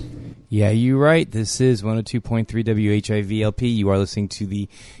Yeah, you're right. This is 102.3 WHIVLP. You are listening to the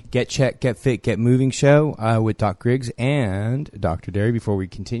Get Check, Get Fit, Get Moving show with Doc Griggs and Dr. Derry. Before we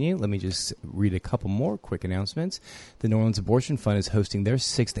continue, let me just read a couple more quick announcements. The New Orleans Abortion Fund is hosting their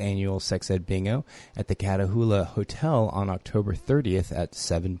 6th annual Sex Ed Bingo at the Catahoula Hotel on October 30th at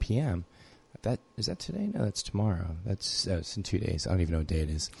 7 p.m. Is that today? No, that's tomorrow. It's in 2 days. I don't even know what day it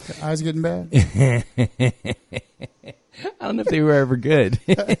is. Your eyes getting bad? I don't know if they were ever good.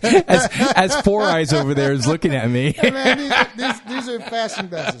 as Four Eyes over there is looking at me. Hey man, these are fashion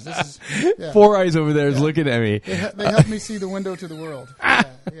glasses. Four Eyes over there is looking at me. They help me see the window to the world.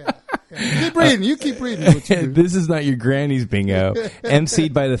 Yeah. Keep reading. You keep reading. What you do. This is not your granny's bingo.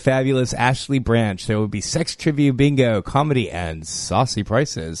 MC'd by the fabulous Ashley Branch. There will be sex trivia bingo, comedy, and saucy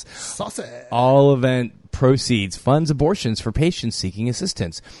prices. Saucy. All event proceeds funds abortions for patients seeking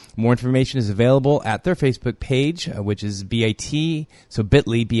assistance. More information is available at their Facebook page, which is bit, so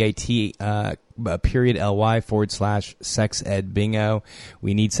bit.ly, period /sex ed bingo.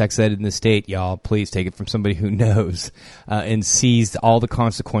 We need sex ed in the state, y'all. Please take it from somebody who knows and sees all the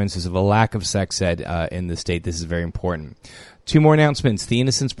consequences of a lack of sex ed in the state. This is very important. Two more announcements. The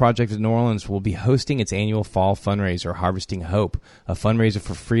Innocence Project of New Orleans will be hosting its annual fall fundraiser, Harvesting Hope, a fundraiser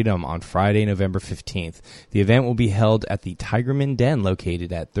for freedom, on Friday, November 15th. The event will be held at the Tigerman Den,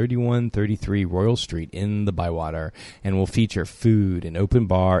 located at 3133 Royal Street in the Bywater, and will feature food, an open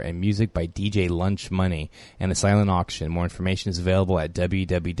bar, and music by DJ Lunch Money, and a silent auction. More information is available at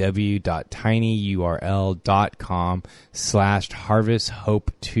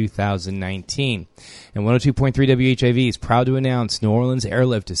www.tinyurl.com/harvesthope2019. And 102.3 WHIV is proud to announce New Orleans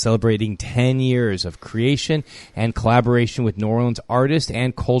Airlift is celebrating 10 years of creation and collaboration with New Orleans artists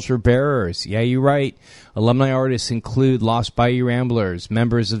and culture bearers. Yeah, you're right. Alumni artists include Lost Bayou Ramblers,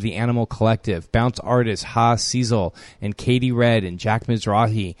 members of the Animal Collective, Bounce artists Ha Cecil and Katie Red and Jack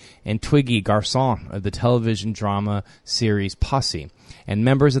Mizrahi, and Twiggy Garçon of the television drama series Posse. And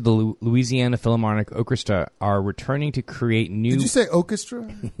members of the Louisiana Philharmonic Orchestra are returning to create new... Did you say orchestra?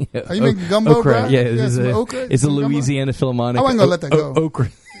 Are you making gumbo, okra, bro? yeah, it's a Louisiana Philharmonic... I wasn't going to let that go. Okra.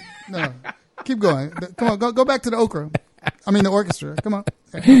 No. Keep going. Come on, go back to the okra. I mean the orchestra. Come on.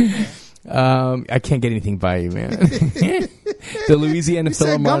 I can't get anything by you, man. The Louisiana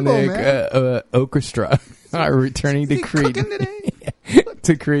Philharmonic Orchestra are returning to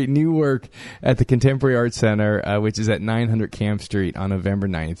create new work at the Contemporary Arts Center, which is at 900 Camp Street on November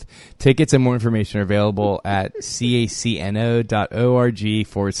 9th. Tickets and more information are available at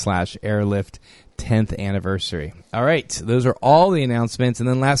cacno.org/airlift 10th anniversary. All right, those are all the announcements. And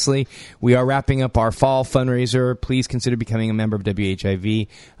then lastly, we are wrapping up our fall fundraiser. Please consider becoming a member of WHIV,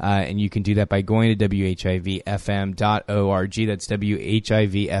 and you can do that by going to WHIVFM.org. That's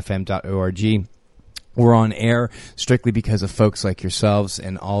WHIVFM.org. We're on air strictly because of folks like yourselves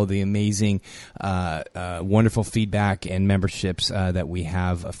and all the amazing, wonderful feedback and memberships that we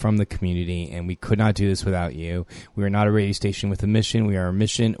have from the community, and we could not do this without you. We are not a radio station with a mission. We are a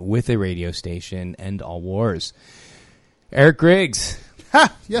mission with a radio station. End all wars. Eric Griggs.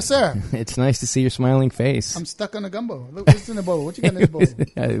 Ha! Yes, sir. It's nice to see your smiling face. I'm stuck on the gumbo. Look, what's in the bowl? What you got in this bowl?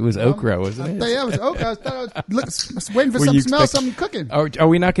 It was okra, wasn't it? Yeah, it was okra. I was waiting for something cooking. Are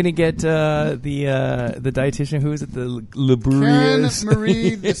we not going to get the dietitian? Who is it? The Lubrious? Karen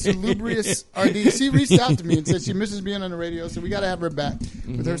Marie, the Salubrious RD. She reached out to me and said she misses being on the radio, so we got to have her back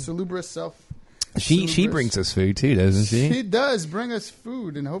with her salubrious self. She brings us food too, doesn't she? She does bring us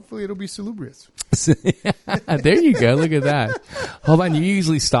food, and hopefully it'll be salubrious. There you go. Look at that. Hold on. You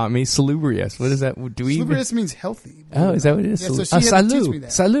usually stop me. Salubrious. What is that? Salubrious means healthy. Oh, is that what it is? Yeah, so she had to teach me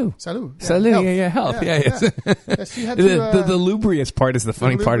that. Salut. Yeah, Yeah, health. Yeah. She had to, the lubrious part is the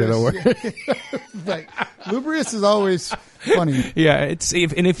funny part of the word. Yeah. Right. Lubrious is always funny. Yeah. Without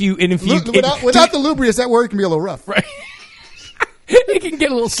the lubrious, that word can be a little rough. Right. It can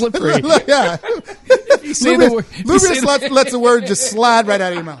get a little slippery. Yeah. Lubrious lets the word just slide right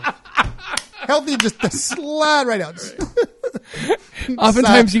out of your mouth. Healthy just slide right out.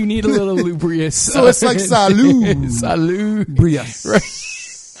 Oftentimes you need a little lubrious. So it's like salut. Salubrious. Right.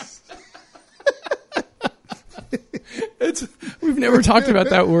 We've never talked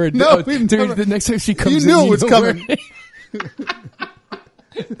about that word. No, we've never. The next time she comes you knew it was coming.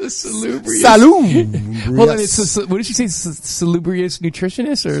 The salubrious. Salubrious. Hold on, what did she say? Salubrious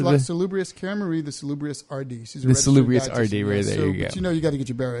nutritionist or the Salubrious Karen Marie, the Salubrious RD. She's a the Salubrious RD. Right there you go. But you got to get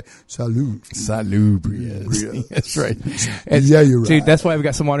your berry. Salubrious. That's right. Yeah, you're right. Dude, that's why I've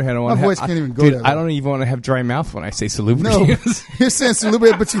got some water head. My voice can't even go there. I don't even want to have dry mouth when I say salubrious. No, you're saying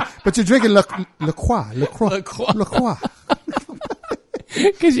salubrious, but you're drinking La Croix.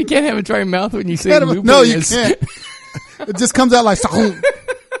 Because you can't have a dry mouth when you say lubrious. No, you can't. It just comes out like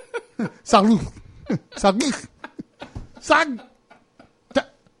Salud. Salud. Salud.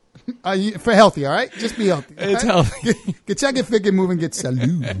 For healthy, all right? Just be healthy. It's right? healthy. Get check, get fit, get moving, get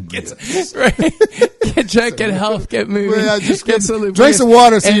salud. Get check, get health, get moving. Well, just get salubrious. drink some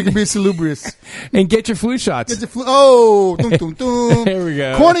water so you can be salubrious. And get your flu shots. Get your flu. Oh, dum, dum, dum. There we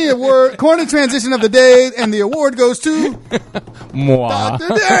go. Corny transition of the day, and the award goes to Moi. Dr.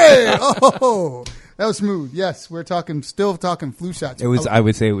 Dre. Oh, that was smooth. Yes, still talking flu shots. It was. I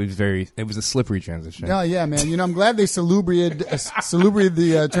would say it was a slippery transition. Oh yeah, man. I'm glad they salubriated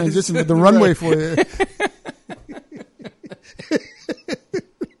the transition with the runway for you.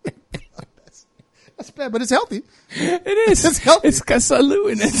 That's bad, but it's healthy. It is. It's healthy. It's got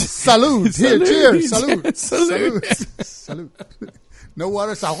salud in it. Salud. Here, Salud. cheers. Salud. Salud. Salud. No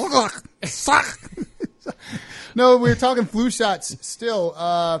water. No, we're talking flu shots still.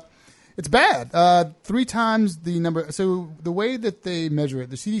 It's bad. 3 times the number. So the way that they measure it,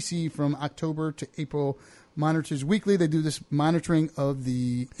 the CDC from October to April monitors weekly. They do this monitoring of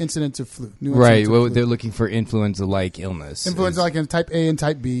the incidence of flu. Right. Well, they're looking for influenza-like illness. Influenza-like in type A and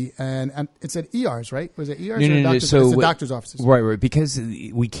type B, and it's at ERs, right? Was it ERs No, or doctors? So it's the doctor's offices. Right. Because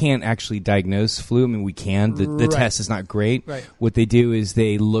we can't actually diagnose flu. I mean, we can. The Right. test is not great. Right. What they do is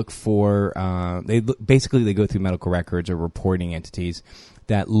they look for. Basically they go through medical records or reporting entities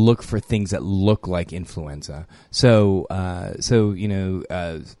that look for things that look like influenza. So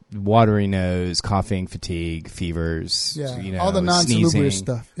watery nose, coughing, fatigue, fevers. Yeah, all the non-salubrious sneezing.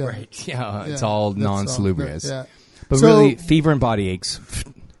 stuff. Yeah. Right. Yeah, it's all non-salubrious. Yeah. But So- really, fever and body aches.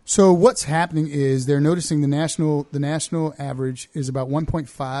 So what's happening is they're noticing the national average is about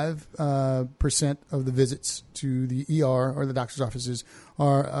 1.5% of the visits to the ER or the doctor's offices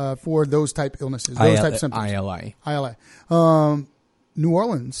are for those type illnesses, those type symptoms. ILI. New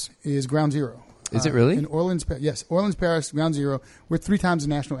Orleans is ground zero. Is it really? In Orleans, yes. Orleans, Paris, ground zero. We're 3 times the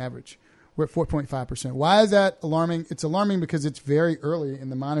national average. We're at 4.5%. Why is that alarming? It's alarming because it's very early in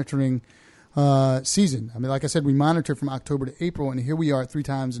the monitoring season. I mean, like I said, we monitor from October to April, and here we are at 3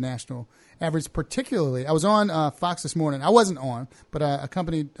 times the national average. Particularly, I was on Fox this morning. I wasn't on, but a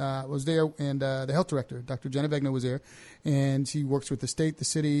company was there, and the health director, Dr. Jenna Vegna, was there, and she works with the state, the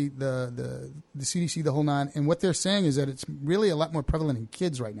city, the CDC, the whole nine. And what they're saying is that it's really a lot more prevalent in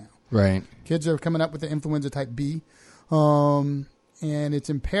kids right now. Right. Kids are coming up with the influenza type B. And it's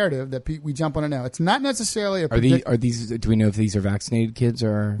imperative that we jump on it now. It's not necessarily Are these? Do we know if these are vaccinated kids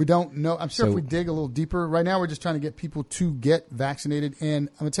or? We don't know. I'm sure if we dig a little deeper. Right now, we're just trying to get people to get vaccinated. And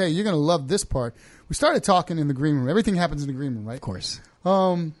I'm gonna tell you, you're gonna love this part. We started talking in the green room. Everything happens in the green room, right? Of course.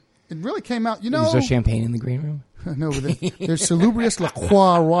 It really came out. Is there champagne in the green room? No, but there's salubrious La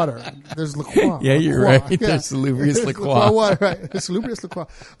Croix water. There's La Croix. Yeah, you're La Croix. right. Yeah. There's salubrious La Croix. La Croix water, right? There's salubrious La Croix.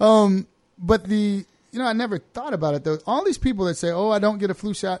 But I never thought about it though. All these people that say, "Oh, I don't get a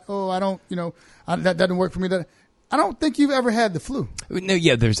flu shot. Oh, I don't. That doesn't work for me." I don't think you've ever had the flu. No,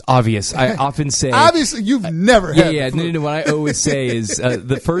 yeah, there's obvious. I often say. Obviously, you've never had the flu. No. What I always say is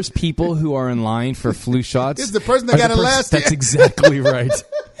the first people who are in line for flu shots is the person that got it last year. That's exactly right.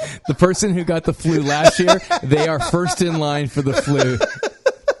 The person who got the flu last year, they are first in line for the flu.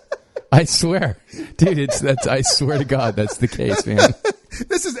 I swear, dude. I swear to God, that's the case, man.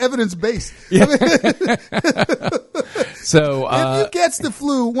 This is evidence based. Yeah. So if you gets the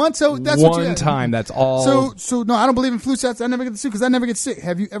flu once, that's what you one time. That's all. So no, I don't believe in flu shots. I never get the flu because I never get sick.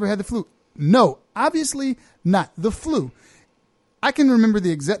 Have you ever had the flu? No, obviously not. The flu. I can remember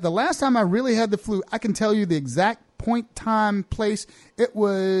the last time I really had the flu. I can tell you the exact point, time, place. It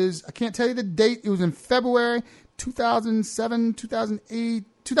was. I can't tell you the date. It was in February 2007, 2008,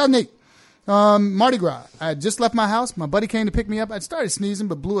 2008. Mardi Gras. I had just left my house. My buddy came to pick me up. I started sneezing,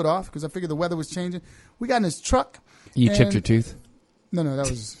 but blew it off because I figured the weather was changing. We got in his truck. You chipped your tooth? No, that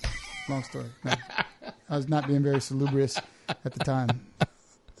was a long story. No. I was not being very salubrious at the time.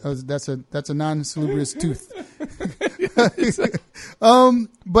 That's a non-salubrious tooth.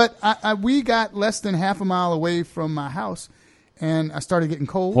 But we got less than half a mile away from my house, and I started getting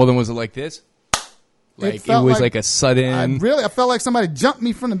cold. Well, then was it like this? It was like a sudden. I felt like somebody jumped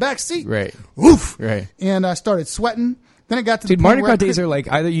me from the back seat. Right. Oof. Right. And I started sweating. Then it got to the point Mardi where Gras days are like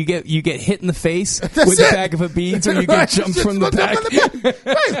either you get hit in the face with That's a it. bag of beads, or you get jumped from the back.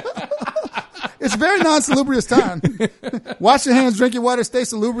 Right. It's a very non-salubrious time. Wash your hands, drink your water, stay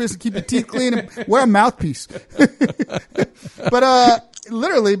salubrious, and keep your teeth clean, and wear a mouthpiece. But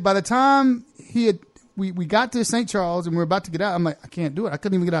literally, by the time we got to St. Charles and we were about to get out, I'm like, I can't do it. I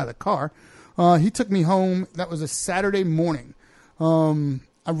couldn't even get out of the car. He took me home. That was a Saturday morning.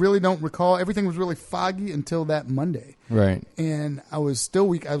 I really don't recall. Everything was really foggy until that Monday. Right. And I was still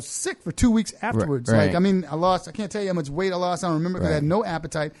weak. I was sick for 2 weeks afterwards. Right. Like, I mean, I can't tell you how much weight I lost. I don't remember because I had no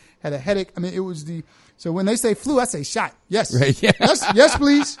appetite, had a headache. I mean, it was so when they say flu, I say shot. Yes. Right. Yeah. Yes,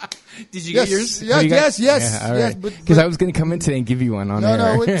 please. Did you get yours? Yes. Yeah, Yes. Because I was going to come in today and give you one on air.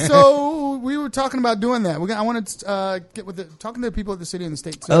 No. So we were talking about doing that. I wanted to get with talking to the people at the city and the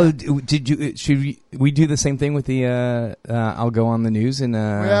state. So did you? Should we do the same thing with the? I'll go on the news and.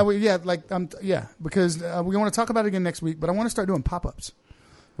 Because we want to talk about it again next week. But I want to start doing pop-ups.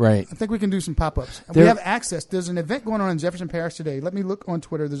 Right. I think we can do some pop-ups. We have access. There's an event going on in Jefferson Parish today. Let me look on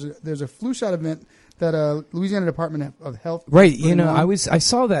Twitter. There's a flu shot event that Louisiana Department of Health. Right. I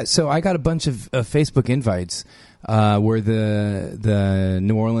saw that. So I got a bunch of Facebook invites where the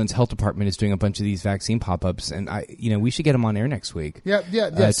New Orleans Health Department is doing a bunch of these vaccine pop-ups, and we should get them on air next week.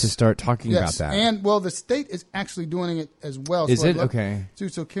 Yes. To start talking about that. And the state is actually doing it as well. Is it okay?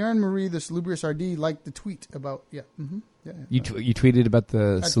 So Karen Marie, the Salubrious RD, liked the tweet about You tweeted about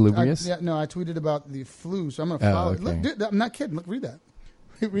the Salubrious? I tweeted about the flu. So I'm going to follow it. Okay. Look, I'm not kidding. Look, read that.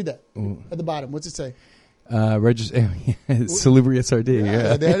 Read that at the bottom. What's it say? Salubrious RD.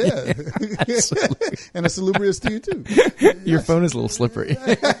 Yeah, there it is. And a salubrious to you too. Your phone is a little slippery.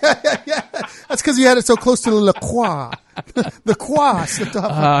 That's because you had it so close to the La Croix. The Croix slipped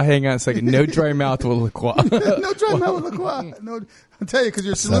off. Hang on a second. No dry mouth with La Croix. No dry mouth with La Croix. No, I'll tell you because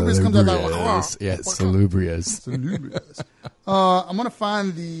your salubrious comes out like La Croix. Yes, salubrious. Salubrious. I'm going to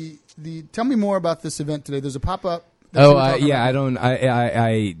find the. Tell me more about this event today. There's a pop up. I don't.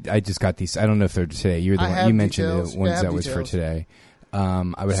 I just got these. I don't know if they're today. You're the one. You mentioned details. the ones that was details. for today.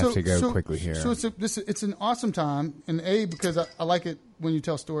 I would have to go quickly here. So it's an awesome time, and because I like it when you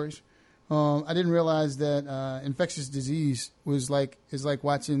tell stories. I didn't realize that infectious disease is like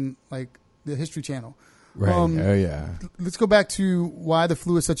watching like the History Channel. Right. Let's go back to why the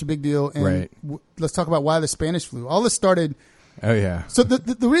flu is such a big deal, and let's talk about why the Spanish flu. All this started. Oh yeah. So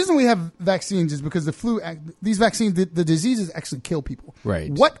the reason we have vaccines is because the flu. These vaccines, the diseases actually kill people.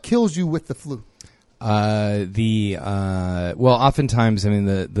 Right. What kills you with the flu? Oftentimes, I mean,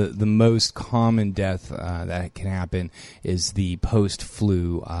 the most common death that can happen is the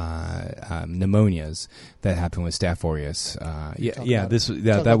post-flu pneumonias that happen with Staph aureus. This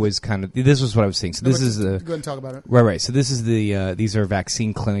was what I was saying. So this is go ahead and talk about it. Right. So this is these are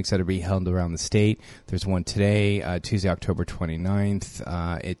vaccine clinics that are being held around the state. There's one today, Tuesday, October 29th,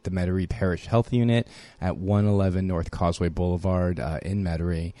 at the Metairie Parish Health Unit at 111 North Causeway Boulevard in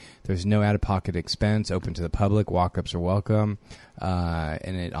Metairie. There's no out-of-pocket expense, open to the public. Walk-ups are welcome.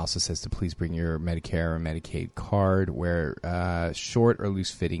 And it also says to please bring your Medicare or Medicaid card. Wear short or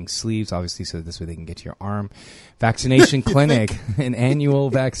loose-fitting sleeves, obviously, so this way they can get to your arm. Vaccination clinic, an annual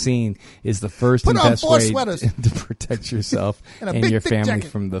vaccine is the first and best way to protect yourself and your family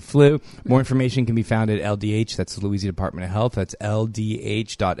from the flu. More information can be found at LDH, that's the Louisiana Department of Health. That's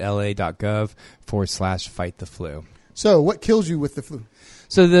ldh.la.gov/fight the flu. So what kills you with the flu?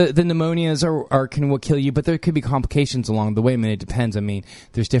 So the pneumonias will kill you, but there could be complications along the way. I mean, it depends. I mean,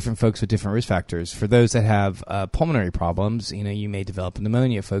 there's different folks with different risk factors. For those that have pulmonary problems, you may develop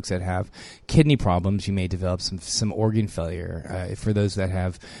pneumonia. Folks that have kidney problems, you may develop some organ failure. For those that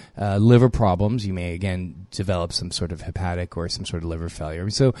have liver problems, you may again develop some sort of hepatic or some sort of liver failure.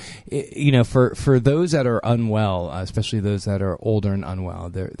 So, for those that are unwell, especially those that are older and unwell,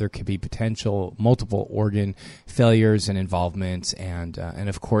 there could be potential multiple organ failures and involvement and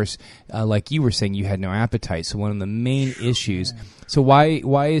of course, like you were saying, you had no appetite. So one of the main issues. So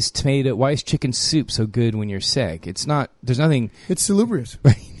why is chicken soup so good when you're sick? It's not. There's nothing. It's salubrious.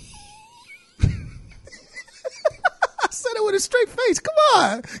 Right. I said it with a straight face. Come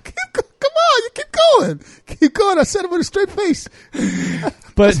on, you keep going. I said it with a straight face.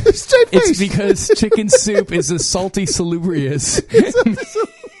 But straight face. It's because chicken soup is a salty salubrious.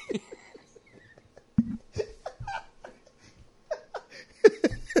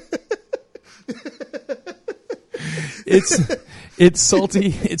 It's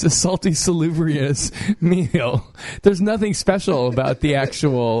salty. It's a salty salubrious meal. There's nothing special about the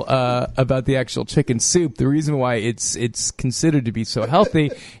actual chicken soup. The reason why it's considered to be so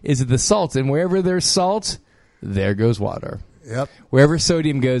healthy is the salt, and wherever there's salt, there goes water. Yep. Wherever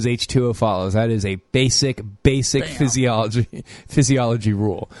sodium goes, H2O follows. That is a basic physiology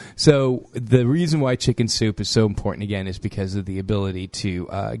rule. So the reason why chicken soup is so important, again, is because of the ability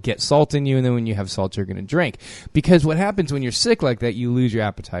to get salt in you, and then when you have salt, you're going to drink. Because what happens when you're sick like that, you lose your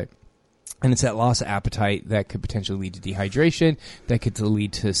appetite. And it's that loss of appetite that could potentially lead to dehydration, that could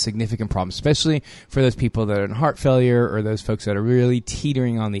lead to significant problems, especially for those people that are in heart failure or those folks that are really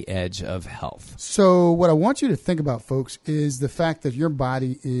teetering on the edge of health. So what I want you to think about, folks, is the fact that your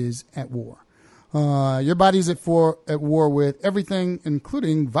body is at war. Your body is at war with everything,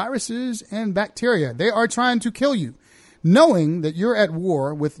 including viruses and bacteria. They are trying to kill you. Knowing that you're at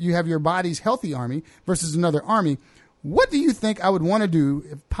war with, you have your body's healthy army versus another army, what do you think I would want to do,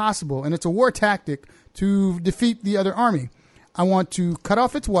 if possible, and it's a war tactic, to defeat the other army? I want to cut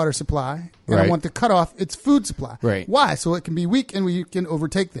off its water supply, and I want to cut off its food supply. Right. Why? So it can be weak and we can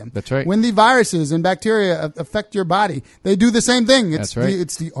overtake them. That's right. When the viruses and bacteria affect your body, they do the same thing. That's right.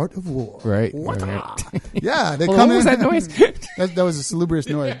 It's the art of war. Right. Yeah, they Well, come what was in. that noise? that was a salubrious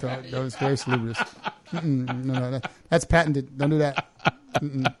noise. That was very salubrious. No, that's patented. Don't do that.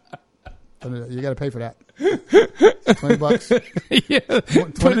 Don't do that. You got to pay for that. $20. Yeah.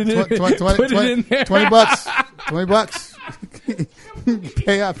 Put it in there. $20. $20.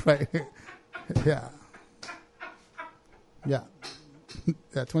 Pay up, right? Yeah. Yeah.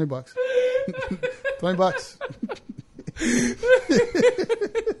 Yeah, $20. $20.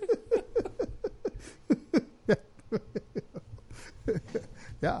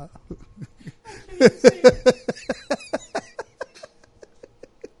 Yeah.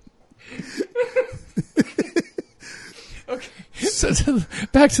 Okay. So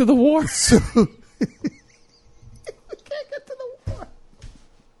back to the war. We can't get to the war.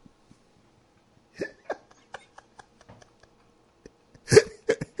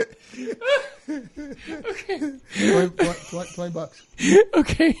 Okay. $20.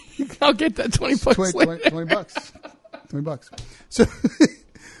 Okay. I'll get that $20 later. $20.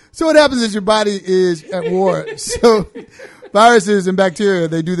 So what happens is your body is at war. So viruses and bacteria,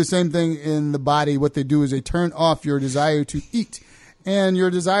 they do the same thing in the body. What they do is they turn off your desire to eat and your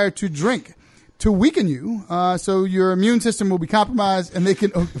desire to drink to weaken you. So your immune system will be compromised and they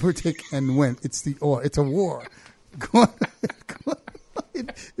can overtake and win. It's a war. Go on.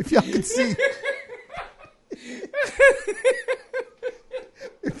 If y'all can see.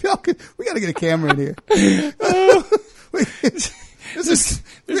 If y'all could, we got to get a camera in here. There's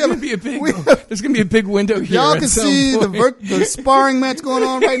going to be a big window here. Y'all can see the sparring match going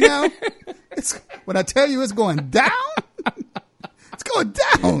on right now. When I tell you it's going down, it's going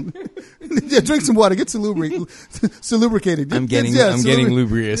down. Drink some water. Get lubricated. I'm getting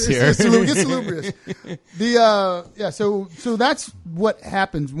lubrious here. Get salubrious. So that's what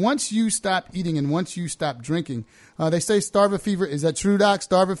happens once you stop eating and once you stop drinking. They say starve a fever. Is that true, Doc?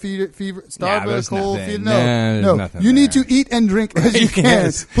 Starve a fever. Starve a cold fever. No. You need to eat and drink as you can.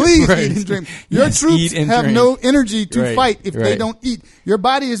 Yes. Please Right. eat and drink. Your troops have no energy to Right. fight if they Right. don't eat. Your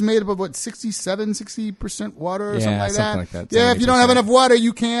body is made up of 60% water or something like that. Yeah, Yeah, if you don't have 70%. enough water,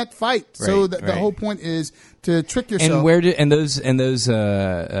 you can't fight. So the right. whole point is to trick yourself. And those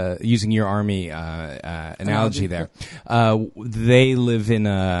using your army analogy there, they live in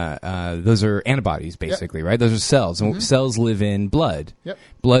those are antibodies basically, right? Those are cells, and cells live in blood. Yep.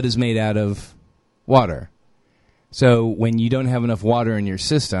 Blood is made out of water. So when you don't have enough water in your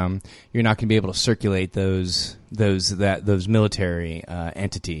system, you're not going to be able to circulate those military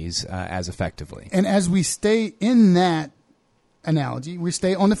entities as effectively. And as we stay in that analogy, we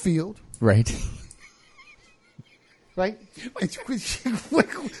stay on the field. Right. Right?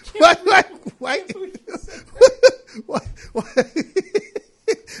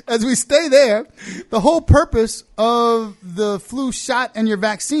 As we stay there, the whole purpose of the flu shot and your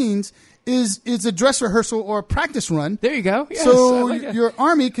vaccines is a dress rehearsal or a practice run. There you go. Yes, So I like it. your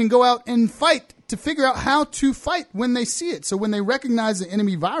army can go out and fight to figure out how to fight when they see it. So when they recognize the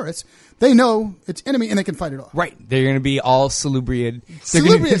enemy virus, they know it's enemy and they can fight it off. Right. They're going to be all salubriated.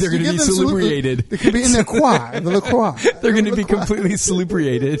 Salubrious. They're going to be salubriated. They could be in their croix, the LaCroix. They're going to be completely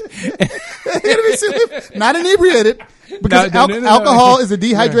salubriated. Not inebriated. Because No. alcohol is a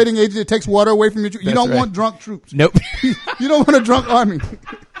dehydrating agent. It takes water away from your troops. You don't right. want drunk troops. Nope. You don't want a drunk army.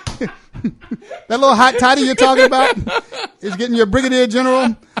 That little hot toddy you're talking about is getting your brigadier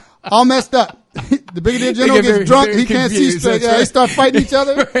general all messed up. The brigadier general gets drunk. very He can't see confused. straight. That's Yeah, They right. start fighting each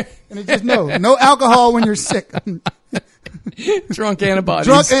other. And it just no alcohol when you're sick. Drunk antibodies.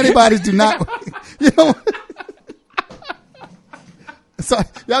 Drunk antibodies do not. You know. So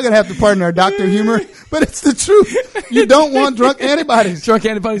y'all gonna have to pardon our doctor humor, but it's the truth. You don't want drunk antibodies. Drunk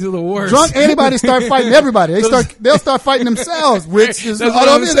antibodies are the worst. Drunk antibodies start fighting everybody. They'll start fighting themselves, which is That's what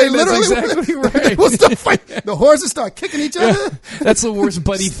I'm they saying. literally That's exactly right. they will start fighting. The horses start kicking each other. That's the worst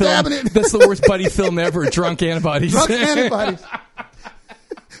buddy film. Stabbing it. That's the worst buddy film ever. Drunk antibodies. Drunk antibodies.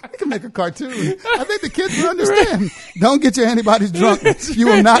 We can make a cartoon. I think the kids will understand. Don't get your antibodies drunk. You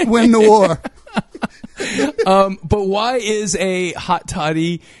will not win the war. But why is a hot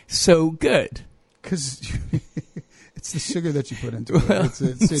toddy so good? Because it's the sugar that you put into it.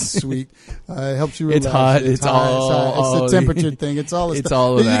 It's sweet. It helps you relax. It's hot. It's the temperature thing. It's all. It's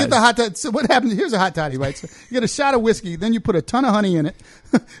all of that. You that. get the hot toddy. So what happens? Here's a hot toddy, right? So you get a shot of whiskey, then you put a ton of honey in it,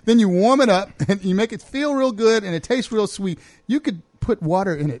 then you warm it up, and you make it feel real good, and it tastes real sweet. You could put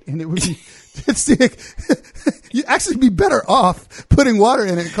water in it, and it would be. You'd actually be better off putting water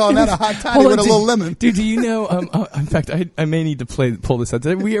in it and calling that a hot toddy with a little lemon. Dude, do you know, in fact, I may need to pull this out.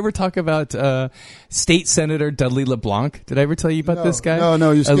 Did we ever talk about State Senator Dudley LeBlanc? Did I ever tell you about this guy?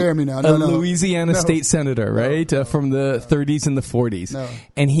 No, you're scaring me now. No. Louisiana state senator, right? From the 30s and the 40s. No.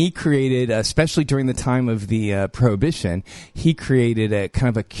 And he created, especially during the time of the Prohibition, he created a kind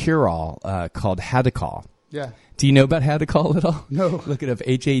of a cure-all called Hadacol. Yeah. Do you know about Hadacol at all? No. Look it up.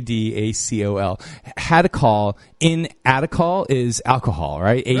 Hadacol. Hadacol in Adacol is alcohol,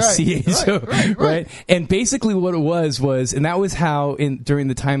 right? Right. And basically what it was, and that was how during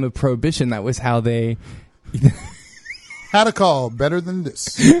the time of Prohibition, that was how they. Hadacol, better than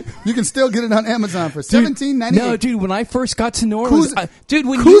this. You can still get it on Amazon for $17.98. No, dude. When I first got to New Orleans,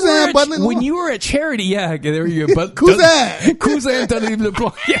 when you were at Charity, yeah, there you go. Cousin Dudley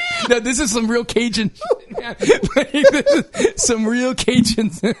LeBlanc. Yeah, no, this is some real Cajun. Some real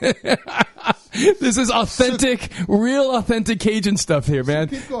Cajun. This is real authentic Cajun stuff here, man.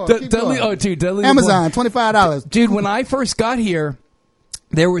 Keep going. Oh, dude, Dudley Amazon, $25. Dude, when I first got here,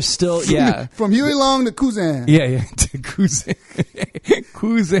 there was still, from Huey Long to Cousin. Yeah, to Cousin.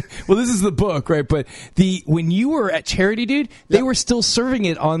 Cousin. Well, this is the book, right? But when you were at Charity, dude, they were still serving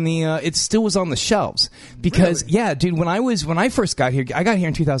it on the, it still was on the shelves. Because, really? Dude, when I first got here, I got here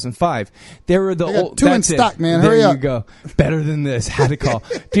in 2005. There were the old, two in stock, man. Hurry up. There you go. Better than this. Had to call.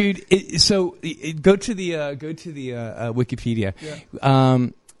 Dude, go to the Wikipedia. Yeah.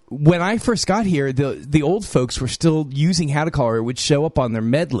 When I first got here, the old folks were still using Hadacol, or it would show up on their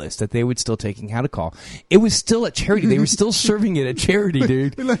med list that they would still taking Hadacol. It was still at Charity. They were still serving it at Charity,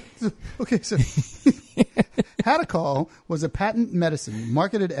 dude. Okay, so Hadacol was a patent medicine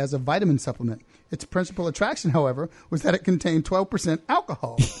marketed as a vitamin supplement. Its principal attraction, however, was that it contained 12%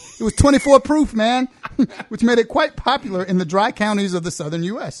 alcohol. It was 24 proof, man, which made it quite popular in the dry counties of the southern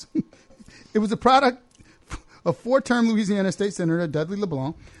U.S. It was a product of four-term Louisiana State Senator Dudley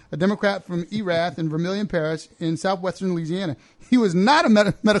LeBlanc, a Democrat from Erath in Vermilion Parish in southwestern Louisiana. He was not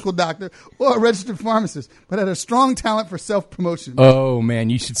a medical doctor or a registered pharmacist, but had a strong talent for self-promotion. Oh, man,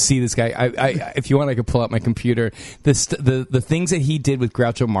 you should see this guy. If you want, I could pull out my computer. The things that he did with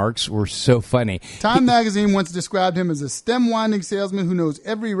Groucho Marx were so funny. Time magazine once described him as a stem-winding salesman who knows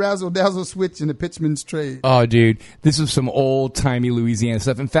every razzle-dazzle switch in the pitchman's trade. Oh, dude, this was some old-timey Louisiana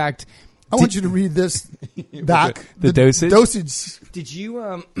stuff. In fact, I want you to read this, Doc. The dosage? Dosage. Did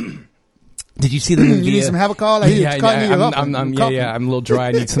you did you see the movie? You need some Hadacol? I'm a little dry.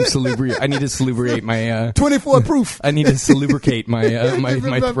 I need some I need to salubrate my 24 proof. I need to salubricate my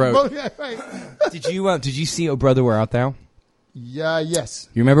my throat. Yeah, right. Did you see Oh Brother Where Art Thou? Yeah, yes.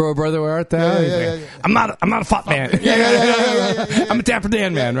 You remember Oh Brother Where Art Thou? Yeah. I'm not a fat man. Yeah. I'm a Dapper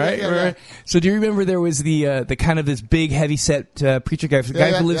Dan man, right? Yeah. So do you remember there was the kind of this big heavy set preacher guy, the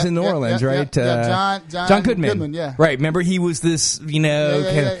guy who lives in New Orleans, right? John Goodman. Yeah. Right. Remember he was this,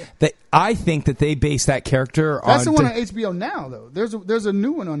 that I think that they based that character on. That's the one on HBO now, though. There's a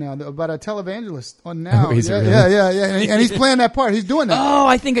new one on now about a televangelist on now. Oh, is it really? Yeah. And he's playing that part. He's doing that. Oh,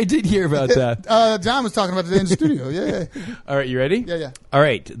 I think I did hear about that. John was talking about it today in the studio. Yeah. All right, you ready? Yeah. All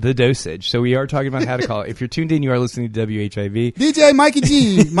right, the dosage. So we are talking about Hadacol. If you're tuned in, you are listening to WHIV. DJ Mikey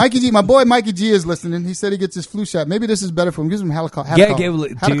G. My boy Mikey G is listening. He said he gets his flu shot. Maybe this is better for him. Gives him Hadacol.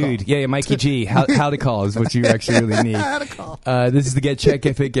 Dude. Yeah, Mikey G. Hadacol is what you actually really need. This is the Get Check,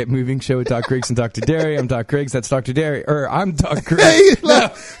 Get Fit, Get Moving show with Doc Griggs and Dr. Derry. I'm Doc Griggs. That's Dr. Derry. I'm Doc Griggs. Hey,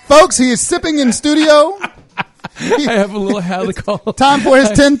 look, folks, he is sipping in studio. I have a little Hadacol. Time for his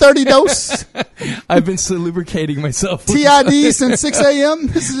 10:30 dose. I've been lubricating myself. TID since 6 a.m.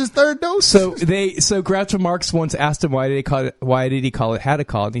 This is his third dose. So Groucho Marx once asked him why did he call it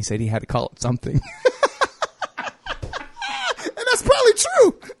Hadacol, and he said he had to call it something. And that's probably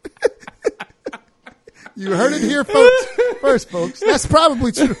true. You heard it here first, folks. That's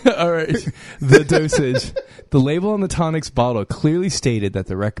probably true. All right. The dosage. The label on the tonic's bottle clearly stated that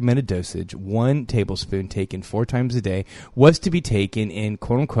the recommended dosage, 1 tablespoon taken 4 times a day, was to be taken in,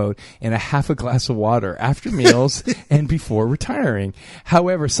 quote unquote, in a half a glass of water after meals and before retiring.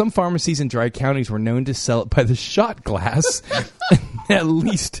 However, some pharmacies in dry counties were known to sell it by the shot glass. at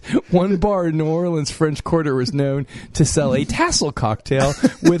least one bar in New Orleans French Quarter was known to sell a tassel cocktail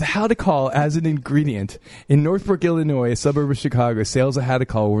with Hadacol as an ingredient. In Northbrook, Illinois, a suburb of Chicago, sales of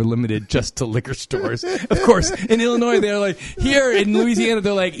Hadacol were limited just to liquor stores. Of course, in Illinois, they're like, here in Louisiana,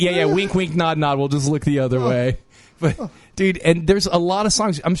 they're like, yeah, wink, wink, nod, nod, we'll just look the other way. But dude, and there's a lot of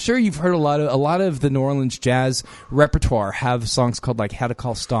songs. I'm sure you've heard a lot of the New Orleans jazz repertoire have songs called like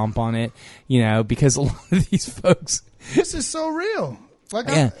Hadacol Stomp on it, because a lot of these folks. This is so real. Like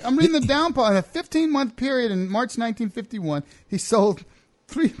I'm reading the downpour. In a 15-month period in March 1951, he sold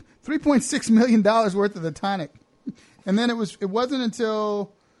 $3.6 million worth of the tonic, and then it wasn't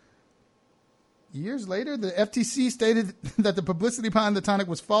until years later the FTC stated that the publicity behind the tonic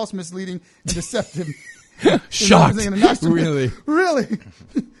was false, misleading, and deceptive. Shocked. Really?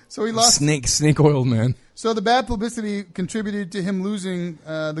 So he lost. Snake oil, man. So the bad publicity contributed to him losing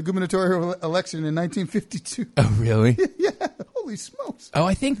the gubernatorial election in 1952. Oh, really? Yeah. Holy smokes.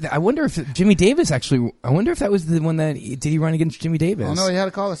 Oh, I wonder if Jimmy Davis actually, I wonder if that was the one did he run against Jimmy Davis? Oh, no, he had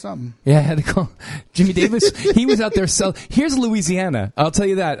to call it something. Yeah, I had to call Jimmy Davis. He was out there here's Louisiana. I'll tell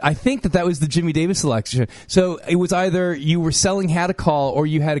you that. I think that was the Jimmy Davis election. So it was either you were selling Hadacol or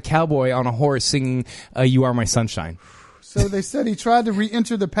you had a cowboy on a horse singing You Are My Sunshine. So they said he tried to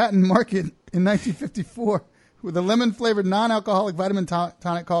re-enter the patent market in 1954 with a lemon-flavored non-alcoholic vitamin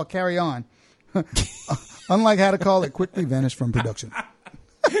tonic called Carry On. Unlike Hadacol, it quickly vanished from production.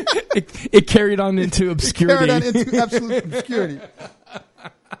 It carried on into obscurity. It carried on into absolute obscurity.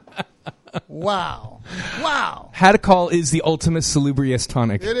 Wow. Hadacol is the ultimate salubrious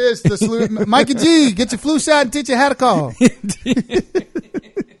tonic. It is. Mikey G, get your flu shot and teach you Hadacol.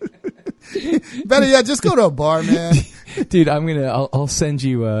 Better yet, just go to a bar, man. Dude, I'll send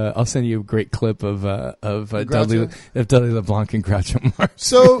you a great clip of Dudley LeBlanc and Groucho Marx.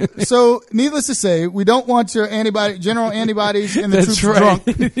 So needless to say, we don't want your general antibodies in the troops drunk.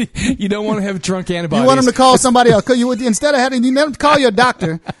 You don't want to have drunk antibodies. You want them to call somebody else. Instead of having, you need to call your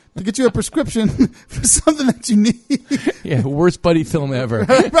doctor to get you a prescription for something that you need. Yeah, worst buddy film ever.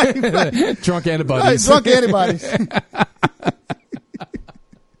 right. Drunk antibodies. Right, drunk antibodies.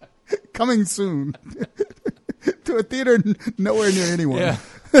 Coming soon to a theater nowhere near anyone. Yeah.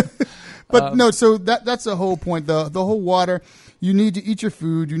 But no, so that's the whole point. The whole water. You need to eat your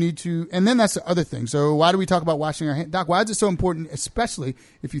food. You need to, and then that's the other thing. So why do we talk about washing our hands? Doc, why is it so important, especially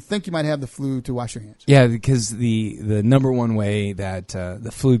if you think you might have the flu, to wash your hands? Yeah, because the number one way that the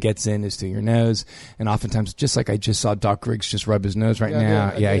flu gets in is through your nose. And oftentimes, just like I just saw Doc Riggs just rub his nose right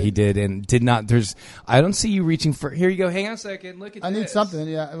now. I did. He did. And did not, I don't see you reaching for, here you go, hang on a second, look at this. I need something,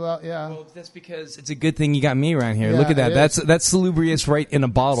 yeah. Well, that's because it's a good thing you got me around here. Yeah, look at that. That's salubrious right in a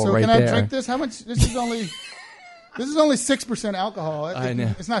bottle right there. So can I drink this? How much? This is only 6% alcohol. I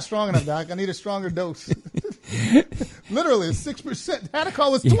know. It's not strong enough, Doc. I need a stronger dose. Literally, it's 6%.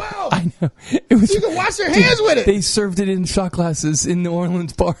 Hadacol was 12. I know. You can wash your hands with it. They served it in shot glasses in New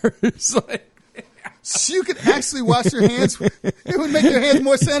Orleans bars. So you could actually wash your hands. It would make your hands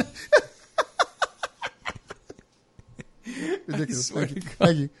more sanitary. Ridiculous.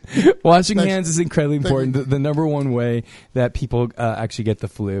 Thank you. Washing hands is incredibly important. The number one way that people actually get the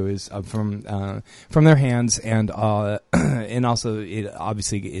flu is from their hands, and also it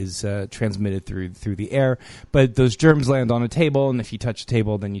obviously is transmitted through the air. But those germs land on a table, and if you touch a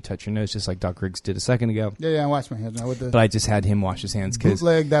table, then you touch your nose, just like Doc Riggs did a second ago. Yeah, I wash my hands now with the. But I just had him wash his hands because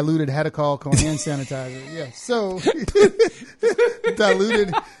bootleg diluted Hadacol called hand sanitizer. Yeah, so diluted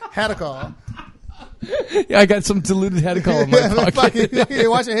Hadacol. Yeah, I got some diluted Hadacol in my pocket. Yeah,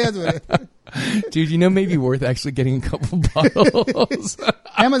 wash your hands with it. Dude, maybe worth actually getting a couple bottles.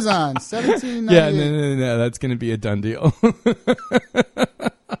 Amazon, $17.98. Yeah, no, that's going to be a done deal.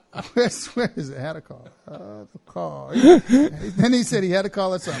 Where is it? Hadacol. The call. Then he said he had to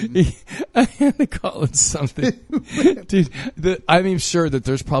call it something. I had to call it something. Dude, I'm sure that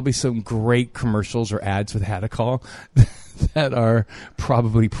there's probably some great commercials or ads with Hadacol that are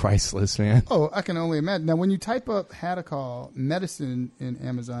probably priceless, man. Oh, I can only imagine. Now, when you type up Hadacol medicine in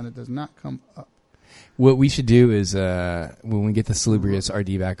Amazon, it does not come up. What we should do is when we get the Salubrious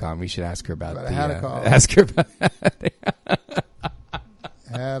RD back on, we should ask her about Hadacol. Ask her about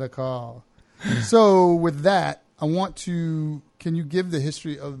Hadacol. So with that, I want to. Can you give the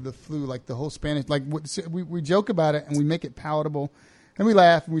history of the flu, like the whole Spanish? Like we joke about it and we make it palatable, and we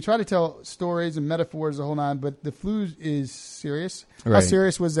laugh and we try to tell stories and metaphors the whole nine. But the flu is serious. Right. How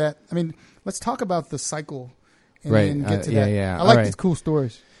serious was that? I mean, let's talk about the cycle and then get to that. Yeah. I like these cool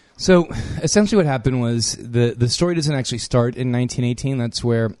stories. So essentially what happened was the story doesn't actually start in 1918. That's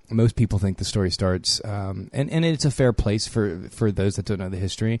where most people think the story starts. And it's a fair place for those that don't know the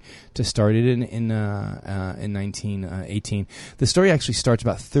history to start it in 1918. The story actually starts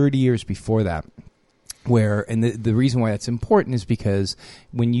about 30 years before that. And the reason why that's important is because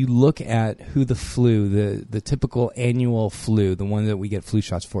when you look at who the flu, the typical annual flu, the one that we get flu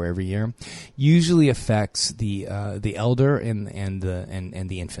shots for every year, usually affects the elder and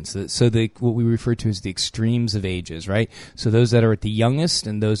the infants. So what we refer to as the extremes of ages, right? So those that are at the youngest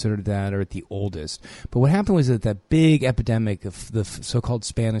and those that are at the oldest. But what happened was that big epidemic of the so-called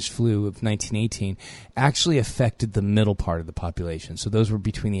Spanish flu of 1918 actually affected the middle part of the population. So those were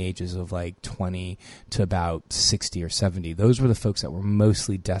between the ages of like 20 to about 60 or 70. Those were the folks that were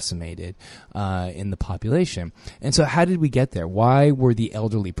mostly decimated in the population. And so how did we get there? Why were the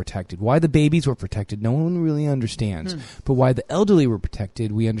elderly protected? Why the babies were protected? No one really understands. But why the elderly were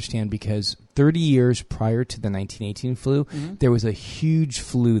protected, we understand because 30 years prior to the 1918 flu, there was a huge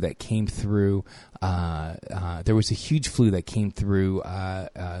flu that came through. There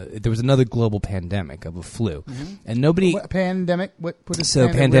was another global pandemic of a flu, and nobody. What, pandemic? What is so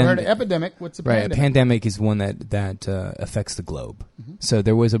pandemic? We heard of epidemic. What's a pandemic? Right, a pandemic is one that affects the globe. So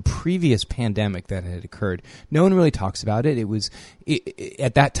there was a previous pandemic that had occurred. No one really talks about it. It was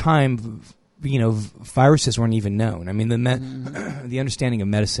at that time. Viruses weren't even known. I mean, the understanding of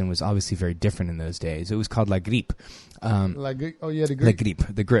medicine was obviously very different in those days. It was called la grippe. The grip.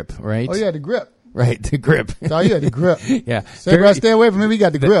 The grip, right? Oh, yeah, the grip. Right, the grip. Oh, yeah, the grip. Yeah. Stay away from me. We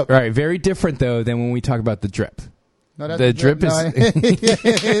got the grip. Right, very different, though, than when we talk about the drip. No, that's the drip is...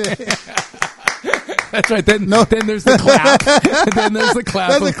 That's right. Then there's the clap. Then there's the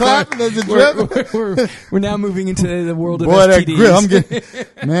clap. There's the clap. There's the drip. We're now moving into the world of Boy, STDs. That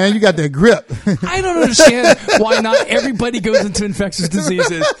grip. Man, you got that grip. I don't understand why not everybody goes into infectious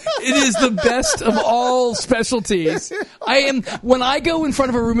diseases. It is the best of all specialties. When I go in front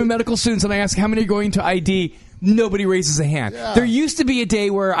of a room of medical students and I ask how many are going to ID, nobody raises a hand. Yeah. There used to be a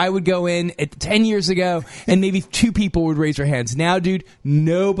day where I would go in 10 years ago and maybe 2 people would raise their hands. Now, dude,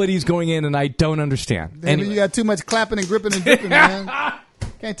 nobody's going in and I don't understand. Anyway. You got too much clapping and gripping and dipping, man.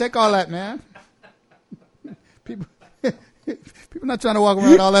 Can't take all that, man. People not trying to walk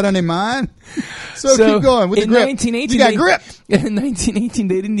around all that on their mind. So keep going with the grip. 1918, you got grip. In 1918,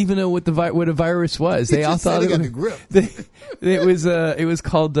 they didn't even know what a virus was. They all thought they got the grip. It was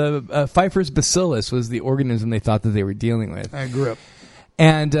called Pfeiffer's bacillus was the organism they thought that they were dealing with. Grip.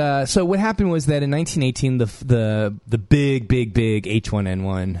 And so what happened was that in 1918, the big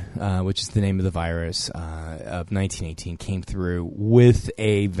H1N1, which is the name of the virus of 1918, came through with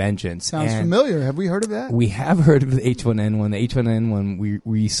a vengeance. Sounds familiar. Have we heard of that? We have heard of the H1N1. The H1N1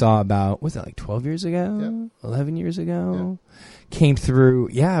 we saw about, was that like 12 years ago? Yep. 11 years ago? Yep. Came through.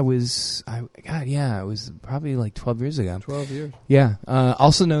 Yeah, it was probably like 12 years ago. 12 years. Yeah.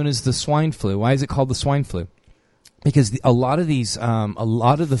 Also known as the swine flu. Why is it called the swine flu? Because a lot of the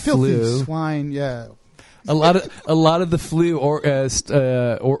filthy flu, swine, yeah. a lot of the flu or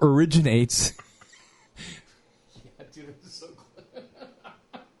originates. Yeah, dude, I'm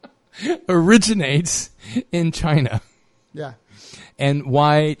so originates in China. Yeah. And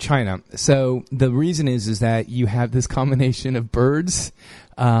why China? So the reason is that you have this combination of birds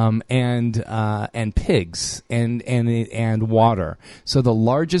and pigs and water. So the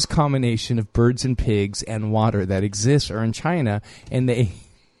largest combination of birds and pigs and water that exists are in China, and they.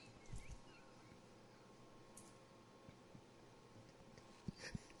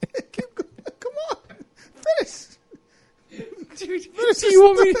 Come on, finish. Dude,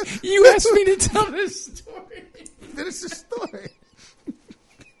 you asked me to tell this story. Finish the story.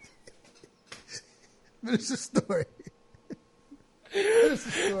 Finish the story. Finish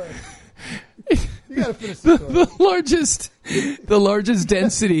the story. You gotta finish the story. The largest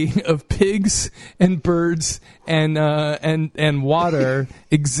density of pigs and birds and water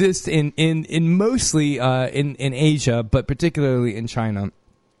exists in mostly in Asia, but particularly in China,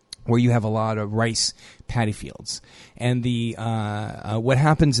 where you have a lot of rice paddy fields. And what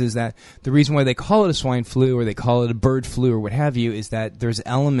happens is that the reason why they call it a swine flu or they call it a bird flu or what have you is that there's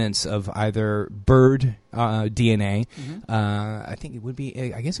elements of either bird DNA. I think it would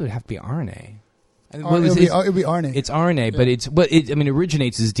be. I guess it would have to be RNA. It would be RNA. It's RNA, yeah. but it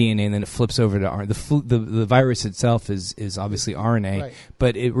originates as DNA and then it flips over to RNA. The virus itself is obviously RNA, right.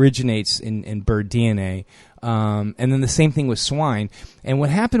 But it originates in bird DNA. And then the same thing with swine. And what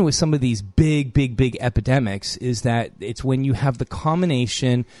happened with some of these big epidemics is that it's when you have the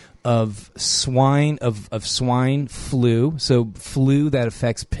combination of swine flu, so flu that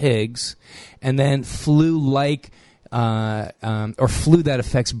affects pigs, and then flu-like or flu that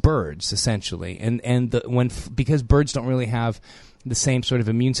affects birds, essentially. Because birds don't really have the same sort of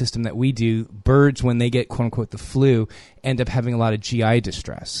immune system that we do, birds, when they get quote unquote the flu, end up having a lot of GI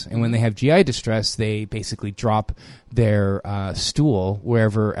distress. And when they have GI distress, they basically drop their stool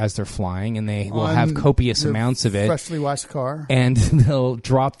wherever as they're flying, and they will have copious amounts of it. Freshly washed car. And they'll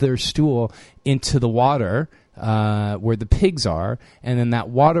drop their stool into the water where the pigs are, and then that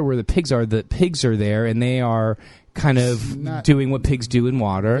water where the pigs are there, and they are kind of doing what pigs do in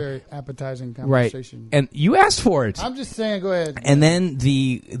water. Very appetizing conversation. Right. And you asked for it. I'm just saying, go ahead. And then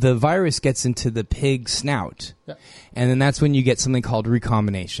the virus gets into the pig snout. Yeah. And then that's when you get something called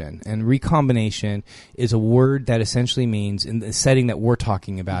recombination. And recombination is a word that essentially means, in the setting that we're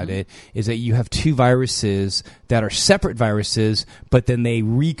talking about it, is that you have two viruses that are separate viruses, but then they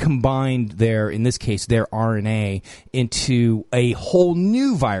recombined in this case, their RNA into a whole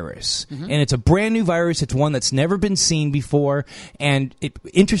new virus. And it's a brand new virus. It's one that's never been seen before. And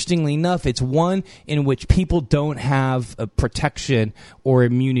interestingly enough, it's one in which people don't have a protection or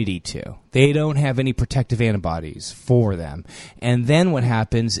immunity to. They don't have any protective antibodies for them. And then what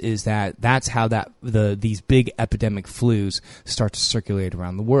happens is that's how these big epidemic flus start to circulate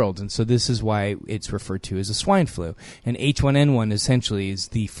around the world. And so this is why it's referred to as a swine flu. And H1N1 essentially is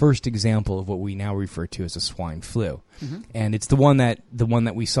the first example of what we now refer to as a swine flu. And it's the one that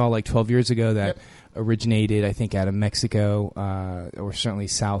we saw like 12 years ago that originated, I think, out of Mexico, or certainly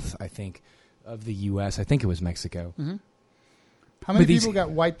south, I think, of the U.S. I think it was Mexico. How many people got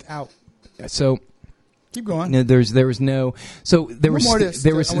wiped out? So keep going. No, there was three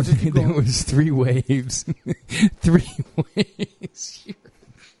waves. Three waves.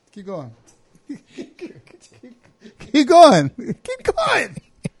 Keep going. Keep going. Keep going.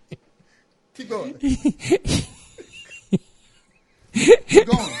 Keep going. Keep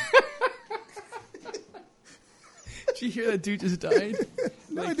going. Did you hear that dude just died?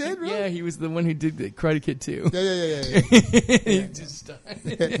 No, I did. Really? Yeah, he was the one who did the Karate Kid 2. Yeah. He just died.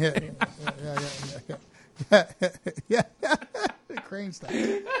 Yeah. Crane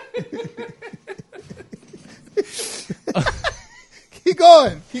style. Keep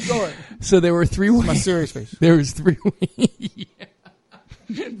going. So there were three waves. My serious face. There was three waves.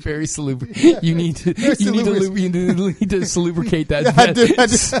 Very salubricate. You need to salubricate that.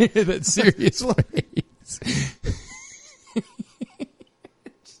 That serious waves.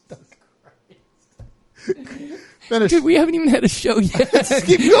 Finish. Dude, we haven't even had a show yet.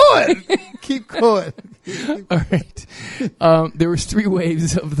 Keep going. All right. There was three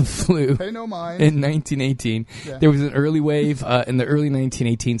waves of the flu. Pay no mind. In 1918. Yeah. There was an early wave. In the early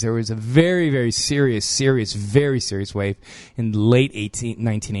 1918s, there was a very, very serious wave in late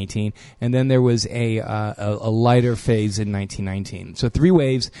 1918. And then there was a lighter phase in 1919. So three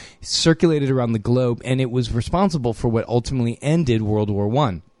waves circulated around the globe, and it was responsible for what ultimately ended World War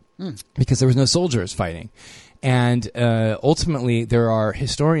I. Because there was no soldiers fighting. And ultimately, there are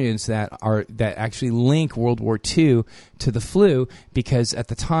historians that actually link World War II to the flu, because at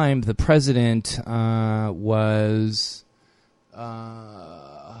the time the president was who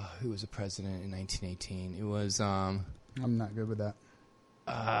was the president in 1918? It was I'm not good with that.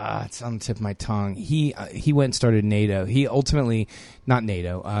 It's on the tip of my tongue. He went and started NATO. He ultimately, not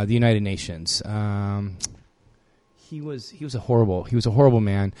NATO, the United Nations. He was a horrible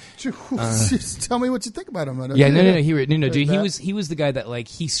man. Just tell me what you think about him. Dude. He was the guy that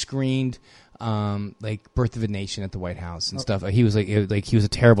he screened like Birth of a Nation at the White House and stuff. He was he was a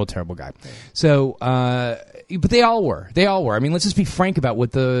terrible guy. So, but they all were. I mean, let's just be frank about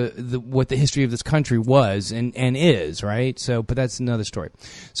what the history of this country was and is, right? So, but that's another story.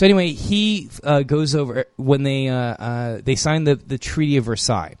 So anyway, he goes over when they signed the Treaty of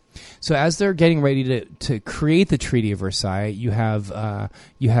Versailles. So as they're getting ready to create the Treaty of Versailles, you have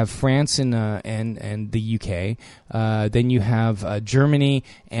France and the UK, then you have Germany,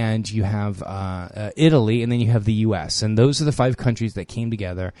 and you have Italy, and then you have the US, and those are the five countries that came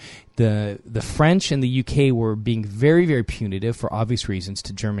together. The French and the UK were being very, very punitive for obvious reasons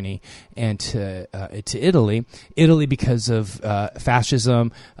to Germany and to Italy. Italy because of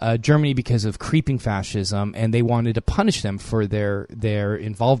fascism, Germany because of creeping fascism, and they wanted to punish them for their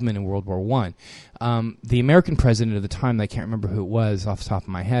involvement in World War I. The American president at the time, I can't remember who it was off the top of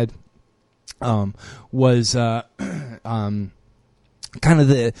my head, was kind of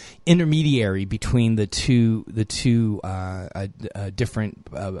the intermediary between the two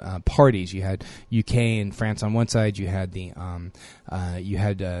different parties. You had UK and France on one side. You had the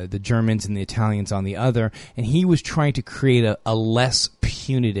Germans and the Italians on the other. And he was trying to create a less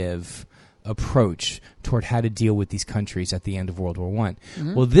punitive approach toward how to deal with these countries at the end of World War I.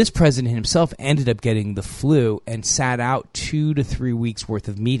 Well, this president himself ended up getting the flu and sat out 2 to 3 weeks worth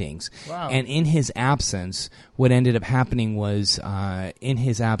of meetings. Wow. And in his absence, what ended up happening was, no,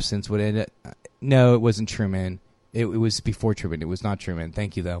 it wasn't Truman. It was before Truman. It was not Truman.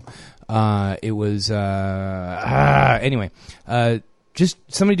 Thank you, though. It was, anyway, just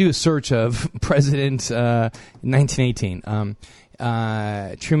somebody do a search of President 1918.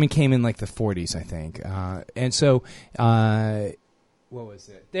 Truman came in like the 40s, I think. And so, what was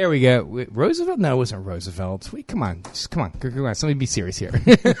it? There we go. Roosevelt? No, it wasn't Roosevelt. Wait, come on. Come on. Somebody be serious here.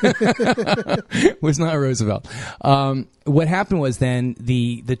 It was not Roosevelt. What happened was then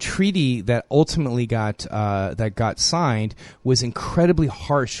the treaty that ultimately got signed was incredibly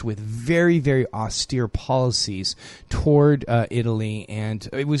harsh with very, very austere policies toward Italy, and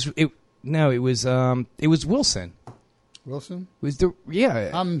it was Wilson. Wilson?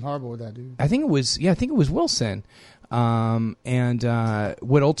 I'm horrible with that, dude. I think it was Wilson. And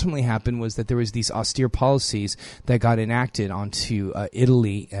what ultimately happened was that there was these austere policies that got enacted onto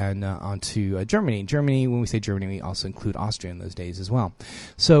Italy and onto Germany. Germany, when we say Germany, we also include Austria in those days as well.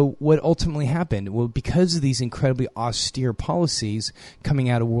 So what ultimately happened? Well, because of these incredibly austere policies coming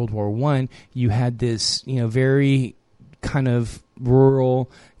out of World War I, you had this, very kind of rural,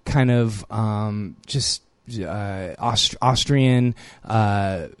 kind of Austrian,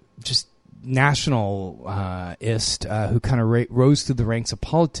 just nationalist who kind of rose through the ranks of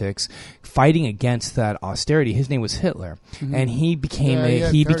politics, fighting against that austerity. His name was Hitler, and he became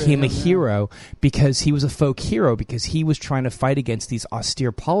a hero because he was a folk hero because he was trying to fight against these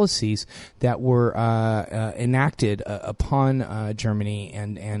austere policies that were enacted upon Germany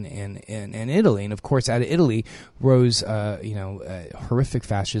and Italy. And of course, out of Italy rose horrific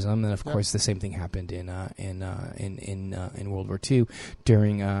fascism, and of course the same thing happened in World War II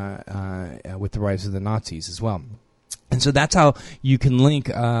during with the rise of the Nazis as well. And so that's how you can link,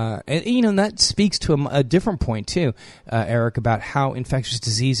 and that speaks to a different point too, Eric, about how infectious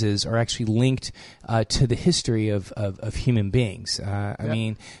diseases are actually linked to the history of human beings. I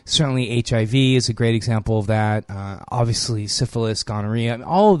mean, certainly HIV is a great example of that. Obviously, syphilis, gonorrhea,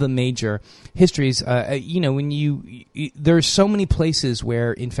 all of the major histories. When there are so many places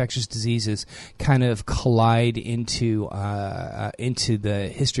where infectious diseases kind of collide into the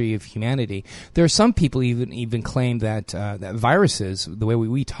history of humanity. There are some people even claim that viruses, the way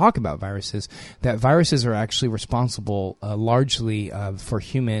we talk about viruses, that viruses are actually responsible largely for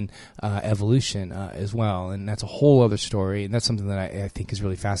human evolution as well. And that's a whole other story. And that's something that I think is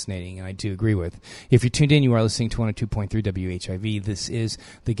really fascinating and I do agree with. If you're tuned in, you are listening to 102.3 WHIV. This is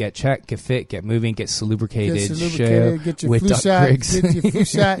the Get Checked, Get Fit, Get Moving, Get Salubricated show with Doc Griggs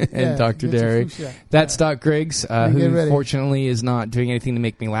and Dr. Derry. That's Doc Griggs, who fortunately is not doing anything to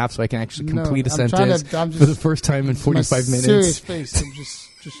make me laugh, so I can actually complete a sentence for the first time in 45 minutes. Serious face. I'm just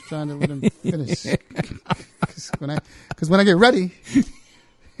trying to let him finish. Because when I get ready,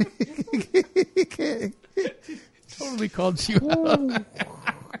 totally called you out.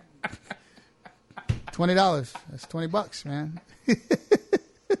 $20. That's $20, man.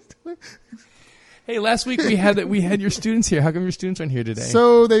 Hey, last week we had your students here. How come your students aren't here today?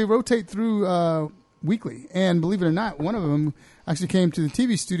 So they rotate through weekly, and believe it or not, one of them actually came to the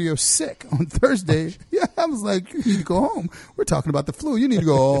TV studio sick on Thursday. Yeah, I was like, you need to go home. We're talking about the flu. You need to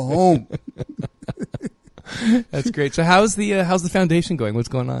go home. That's great. So how's the foundation going? What's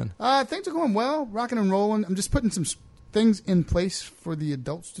going on? Things are going well, rocking and rolling. I'm just putting some things in place for the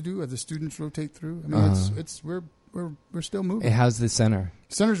adults to do as the students rotate through. I mean, we're still moving. Hey, how's the center?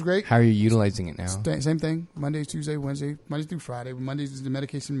 Center's great. How are you utilizing it now? Same thing. Mondays, Tuesday, Wednesday, Monday through Friday. Mondays is the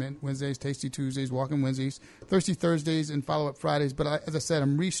medication mint. Wednesdays, tasty Tuesdays, walking Wednesdays, thirsty Thursdays, and follow-up Fridays. But as I said,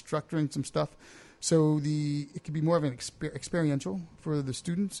 I'm restructuring some stuff so it could be more of an experiential for the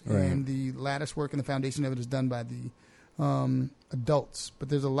students, right. And the lattice work and the foundation of it is done by the adults. But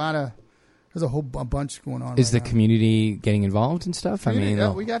there's a bunch going on. Is the community getting involved and stuff?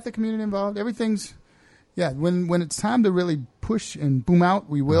 We got the community involved. Everything's. Yeah, when it's time to really push and boom out,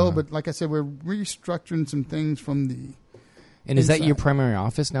 we will. Uh-huh. But like I said, we're restructuring some things from the. And is that your primary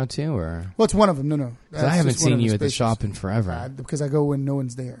office now too, or? Well, it's one of them. No. I haven't seen you at the shop in forever. Because I go when no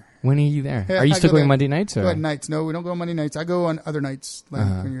one's there. When are you there? Are you still going Monday nights? Or? Go at nights. No, we don't go on Monday nights. I go on other nights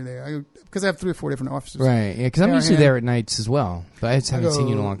when you're there. Because I have 3 or 4 different offices. Right. Yeah. Because I'm usually there at nights as well, but I just haven't seen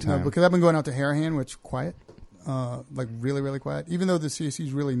you in a long time. No, because I've been going out to Harahan, which is quiet, like really, really quiet. Even though the CSC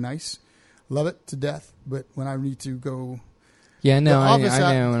is really nice. Love it to death, but when I need to go... Yeah, no, I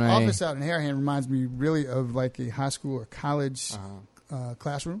know. The office out in Harahan reminds me really of like a high school or college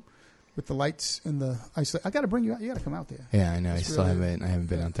classroom with the lights and the ice. I got to bring you out. You got to come out there. Yeah, I know. I haven't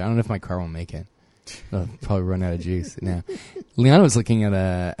been out there. I don't know if my car will make it. I'll probably run out of juice now. Liana was looking at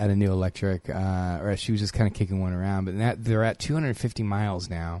a new electric, or she was just kind of kicking one around. But they're at 250 miles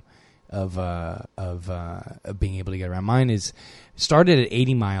now of being able to get around. Mine is started at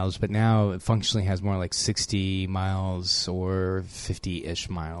 80 miles, but now it functionally has more like 60 miles or 50-ish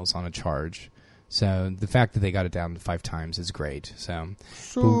miles on a charge. So the fact that they got it down to 5 times is great. So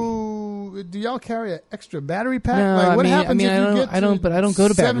do y'all carry an extra battery pack? No, like, what happens if you get I don't go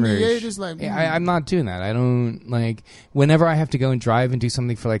to Baton Rouge. 78 is like, I'm not doing that. I don't, like, whenever I have to go and drive and do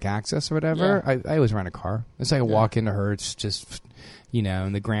something for, like, access or whatever, I always rent a car. It's like I walk into Hertz, just,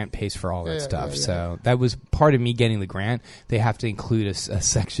 and the grant pays for all that stuff. So that was part of me getting the grant. They have to include a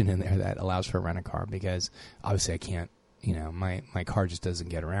section in there that allows for a rent-a-car because obviously I can't. My car just doesn't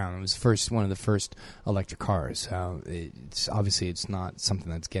get around. It was one of the first electric cars, so it's not something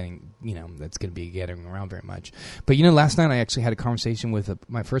that's getting, that's going to be getting around very much. But last night I actually had a conversation with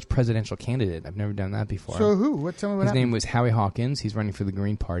my first presidential candidate. I've never done that before. So who? Tell me what happened. His name was Howie Hawkins. He's running for the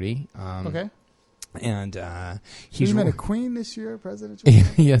Green Party. Okay. And he's met a queen this year, presidential.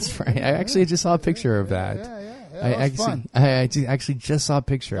 Yes, right. I actually just saw a picture of that. I actually just saw a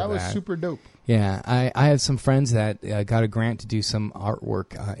picture of that. That was super dope. Yeah, I have some friends that got a grant to do some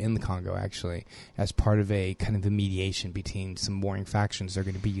artwork in the Congo, actually, as part of a kind of a mediation between some warring factions. They're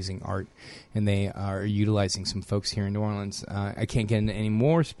going to be using art, and they are utilizing some folks here in New Orleans. I can't get into any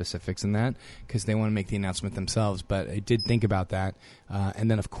more specifics than that because they want to make the announcement themselves, but I did think about that. And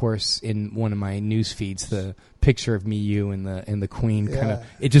then, of course, in one of my news feeds, the picture of me, you, and the Queen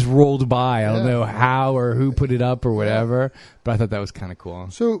it just rolled by. I don't know how or who put it up or whatever, but I thought that was kind of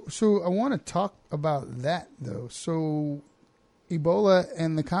cool. So I want to talk about that though. So Ebola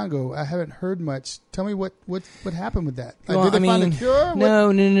and the Congo, I haven't heard much. Tell me what happened with that. Well, did they find a cure?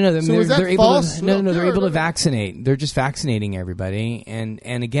 No. So is that false? They're able to vaccinate. They're just vaccinating everybody. And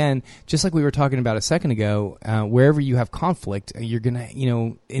again, just like we were talking about a second ago, wherever you have conflict, you're going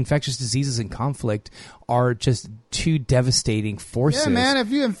to, infectious diseases and conflict are just two devastating forces. Yeah, man, if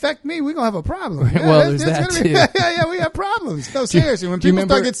you infect me, we're going to have a problem. Yeah, well, there's that too. Yeah, we have problems. No, seriously. When people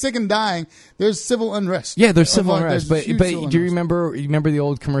start get sick and dying, there's civil unrest. Yeah, there's civil unrest. But civil do you unrest. remember the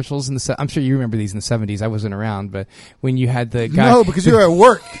old commercials in the I'm sure you remember these in the 70s. I wasn't around, but when you had the guy. No, because you were at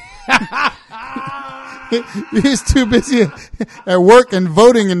work. You're just too busy at work and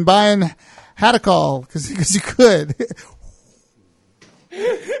voting and buying Hadacol because you could.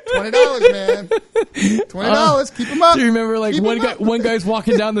 $20, man. $20. Keep them up. Do you remember, like, one guy's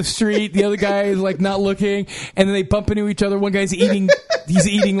walking down the street, the other guy is like not looking, and then they bump into each other. One guy's eating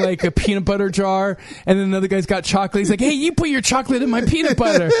like a peanut butter jar, and then another guy's got chocolate. He's like, "Hey, you put your chocolate in my peanut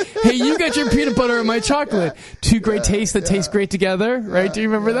butter. Hey, you got your peanut butter in my chocolate." Two great tastes that taste great together, right? Do you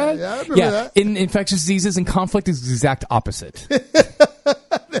remember that? Yeah, I remember that. In infectious diseases and conflict is the exact opposite.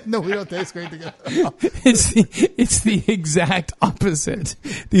 No, we don't taste great together. It's the exact opposite.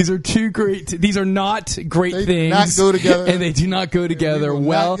 These are these are not great things. They do not go together. And they do not go together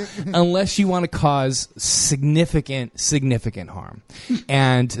well unless you want to cause significant harm.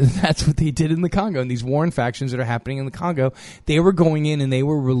 And that's what they did in the Congo. And these warring factions that are happening in the Congo, they were going in and they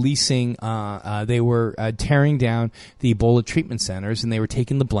were releasing, they were tearing down the Ebola treatment centers, and they were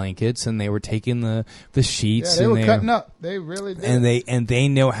taking the blankets and they were taking the sheets. Yeah, they were cutting up. They really did. And they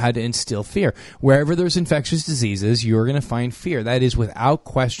know how to instill fear. Wherever there's infectious diseases, you're going to find fear. That is without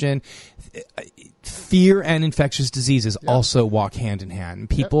question. Fear and infectious diseases also walk hand in hand.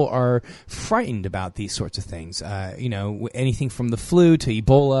 People are frightened about these sorts of things. Anything from the flu to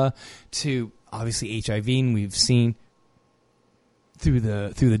Ebola to obviously HIV, and we've seen through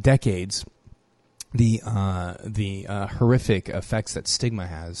the decades the horrific effects that stigma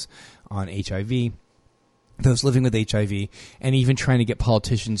has on HIV. Those living with HIV, and even trying to get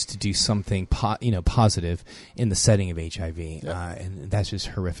politicians to do something positive in the setting of HIV, and that's just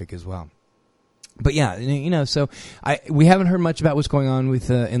horrific as well. But yeah, so we haven't heard much about what's going on with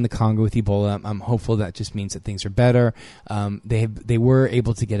in the Congo with Ebola. I'm hopeful that just means that things are better. They were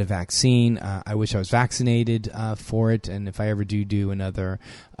able to get a vaccine. I wish I was vaccinated for it, and if I ever do another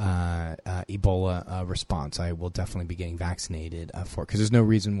Ebola response, I will definitely be getting vaccinated for it, because there's no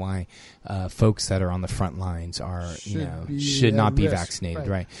reason why folks that are on the front lines should not be vaccinated,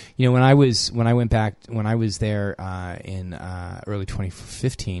 right? When I was there in early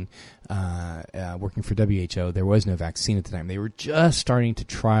 2015. Working for WHO, there was no vaccine at the time. They were just starting to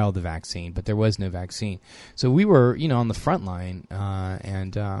trial the vaccine, but there was no vaccine. So we were, on the front line,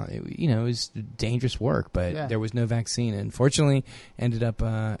 it was dangerous work, but there was no vaccine. And fortunately, ended up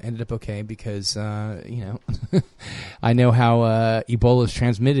ended up okay because I know how Ebola is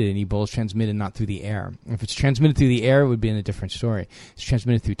transmitted, and Ebola is transmitted not through the air. If it's transmitted through the air, it would be in a different story. It's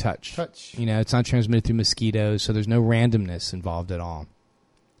transmitted through touch. It's not transmitted through mosquitoes, so there's no randomness involved at all.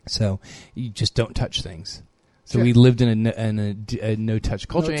 So you just don't touch things. So we lived in a no-touch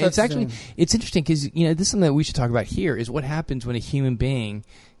culture. And it's interesting because, this is something that we should talk about here is what happens when a human being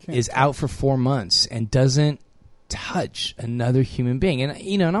is out for 4 months and doesn't touch another human being. And,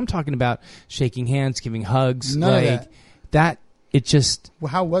 and I'm talking about shaking hands, giving hugs. None of that. It just... Well,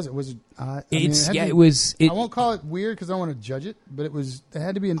 how was it? Was it... it was... I won't call it weird because I don't want to judge it, but it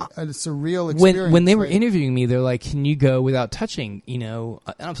had to be a surreal experience. When they were interviewing me, they're like, can you go without touching? And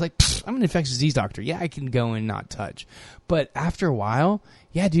I was like, I'm an infectious disease doctor. Yeah, I can go and not touch. But after a while,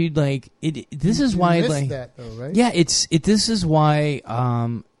 yeah, dude, like, this is why... like, that, though, right? Yeah, this is why...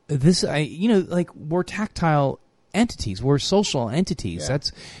 we're tactile entities. We're social entities. Yeah.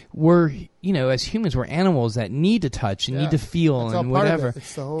 We're as humans, we're animals that need to touch and need to feel it's and whatever.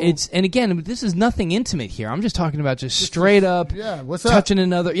 And again, this is nothing intimate here. I'm just talking about just straight up what's touching up?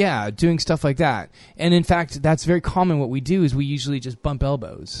 another, doing stuff like that. And in fact, that's very common. What we do is we usually just bump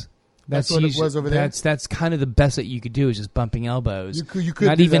elbows. That's what it was over there. That's kind of the best that you could do is just bumping elbows. You could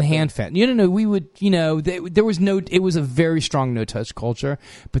not do even that hand fed. No. We would. There was no. It was a very strong no touch culture.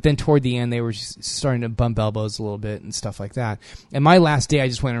 But then toward the end, they were just starting to bump elbows a little bit and stuff like that. And my last day, I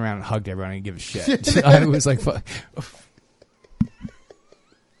just went around and hugged everyone and didn't give a shit. I was like, fuck.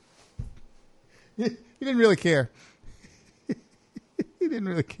 You didn't really care. You didn't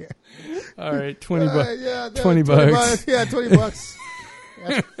really care. All right, $20. $20 bucks. Yeah, $20.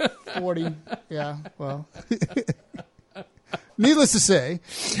 That's 40. Yeah, well. Needless to say,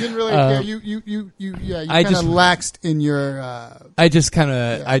 you didn't really care. You kind of laxed in your. I just kind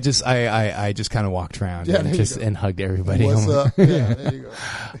of walked around and hugged everybody. What's up? Yeah, there you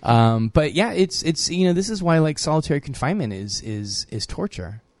go. But yeah, it's this is why like solitary confinement is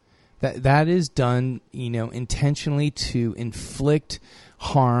torture. That is done intentionally to inflict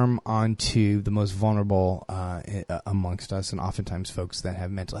harm onto the most vulnerable amongst us, and oftentimes folks that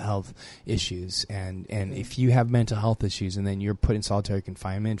have mental health issues. And if you have mental health issues and then you're put in solitary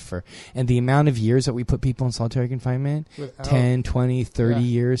confinement and the amount of years that we put people in solitary confinement, 10, 20, 30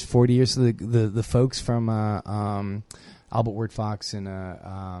 years, 40 years. So the folks from Albert Word Fox and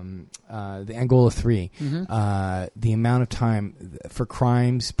the Angola 3, the amount of time for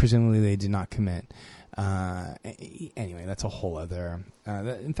crimes presumably they did not commit. Anyway, that's a whole other.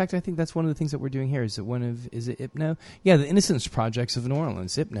 In fact, I think that's one of the things that we're doing here. Is it IPNO? Yeah, the Innocence Projects of New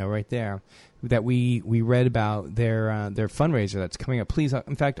Orleans, IPNO, right there. That we read about their fundraiser that's coming up. Please,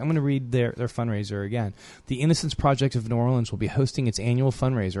 in fact, I'm going to read their fundraiser again. The Innocence Project of New Orleans will be hosting its annual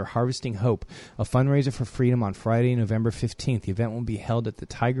fundraiser, Harvesting Hope, a fundraiser for freedom on Friday, November 15th. The event will be held at the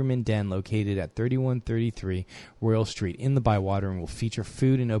Tigerman Den, located at 3133 Royal Street in the Bywater, and will feature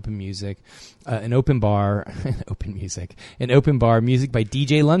food and open music, an open bar, music by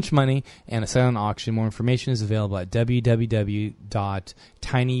DJ Lunch Money, and a silent auction. More information is available at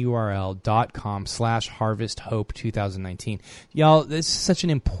www.tinyurl.com/harvesthope2019. Y'all, this is such an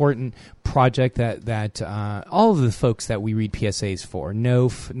important project that all of the folks that we read PSAs for,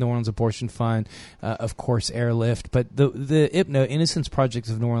 NOF, New Orleans Abortion Fund, of course Airlift, but the IPNO, Innocence Projects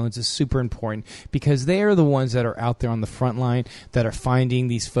of New Orleans, is super important because they are the ones that are out there on the front line that are finding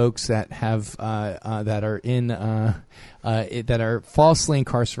these folks that have that are in that are falsely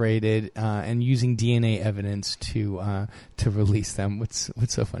incarcerated and using DNA evidence to release them. What's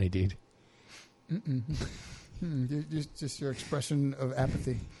so funny, dude? Just your expression of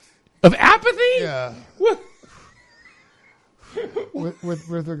apathy. Of apathy? Yeah.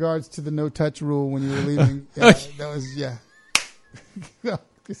 with regards to the no touch rule when you were leaving, that was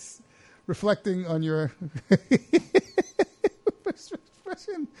just reflecting on your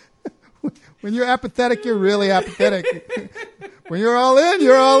expression. When you're apathetic, you're really apathetic. When you're all in,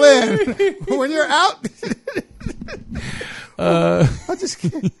 you're all in. When you're out, I'll just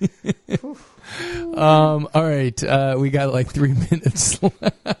kidding. All right, we got like 3 minutes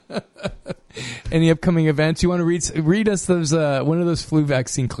left. Any upcoming events you want to read us? Those one of those flu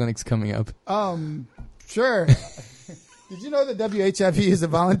vaccine clinics coming up. Sure. Did you know that WHIV is a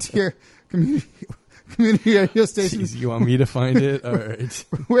volunteer community radio station? Jeez, you want me to find it? All right.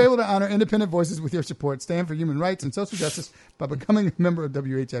 We're able to honor independent voices with your support. Stand for human rights and social justice by becoming a member of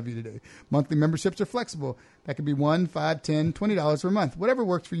WHIV today. Monthly memberships are flexible. That could be $1, $5, $10, $20 per month, whatever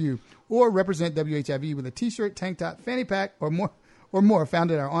works for you. Or represent WHIV with a T-shirt, tank top, fanny pack, or more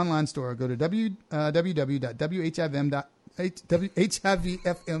found at our online store. Go to www.whivfm.org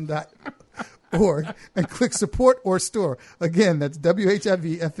whivfm.org and click support or store. Again, that's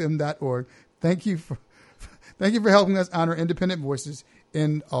whivfm.org. Thank you for helping us honor independent voices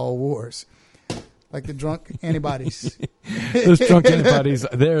in all wars. Like the drunk antibodies. Those drunk antibodies,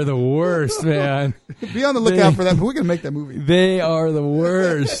 they're the worst, man. Be on the lookout for that, but we're going to make that movie. They are the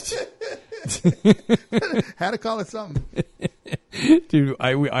worst. Had to call it something. Dude,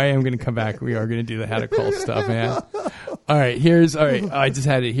 I am going to come back. We are going to do the how to call stuff, man. All right, I just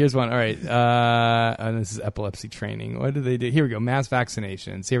had it. Here's one. All right, and this is epilepsy training. What do they do? Here we go. Mass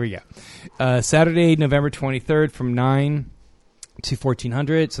vaccinations. Here we go. Saturday, November 23rd from 9 to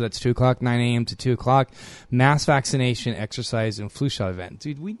 1400, so that's 2 o'clock, 9 a.m. to 2 o'clock. Mass vaccination, exercise, and flu shot event.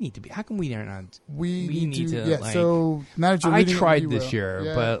 Dude, we need to be. How come we are not? We need to. Yeah. Like, so manager, I tried this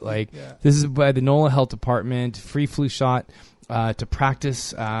year, but this is by the NOLA Health Department. Free flu shot. To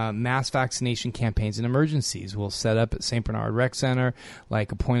practice mass vaccination campaigns in emergencies. We'll set up at St. Bernard Rec Center,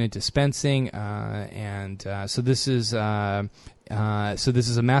 like appointed dispensing, so this is a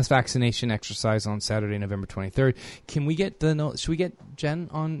mass vaccination exercise on Saturday, November 23rd. Can we get should we get Jen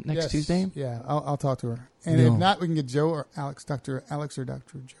on next Tuesday? Yeah, I'll talk to her. And if not, we can get Joe or Alex, Dr. Alex or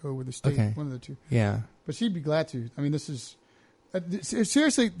Dr. Joe with the state, one of the two. Yeah. But she'd be glad to. I mean, this is...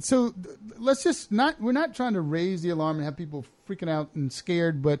 seriously, so let's just we're not trying to raise the alarm and have people freaking out and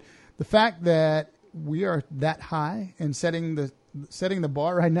scared, but the fact that we are that high and setting the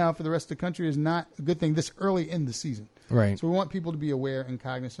bar right now for the rest of the country is not a good thing this early in the season. Right. So we want people to be aware and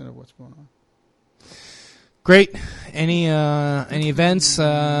cognizant of what's going on. Great. Any events?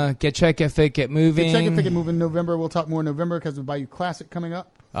 Get Check, Get Fit, Get Moving. Get Check, Get Fit, Get Moving in November. We'll talk more in November because of the Bayou Classic coming up.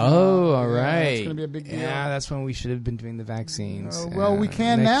 Oh, all right. It's going to be a big deal. Yeah, that's when we should have been doing the vaccines. Well, we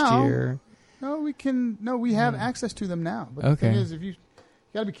can next now. Year. No, we can. No, we have access to them now. But okay. The thing is, you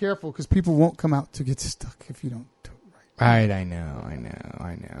got to be careful because people won't come out to get stuck if you don't do it right. Right, I know.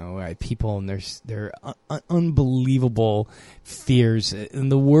 Right, people and their unbelievable fears,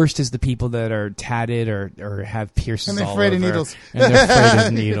 and the worst is the people that are tatted or have piercings and they're all afraid over, of needles. And they're afraid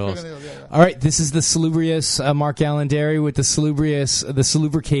of needles. Yeah. All right, this is the salubrious Mark Allandary with the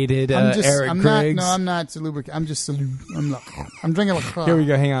salubricated Eric Griggs. I'm not salubricated. I'm just I'm drinking. Here we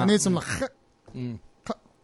go. Hang on. I need some.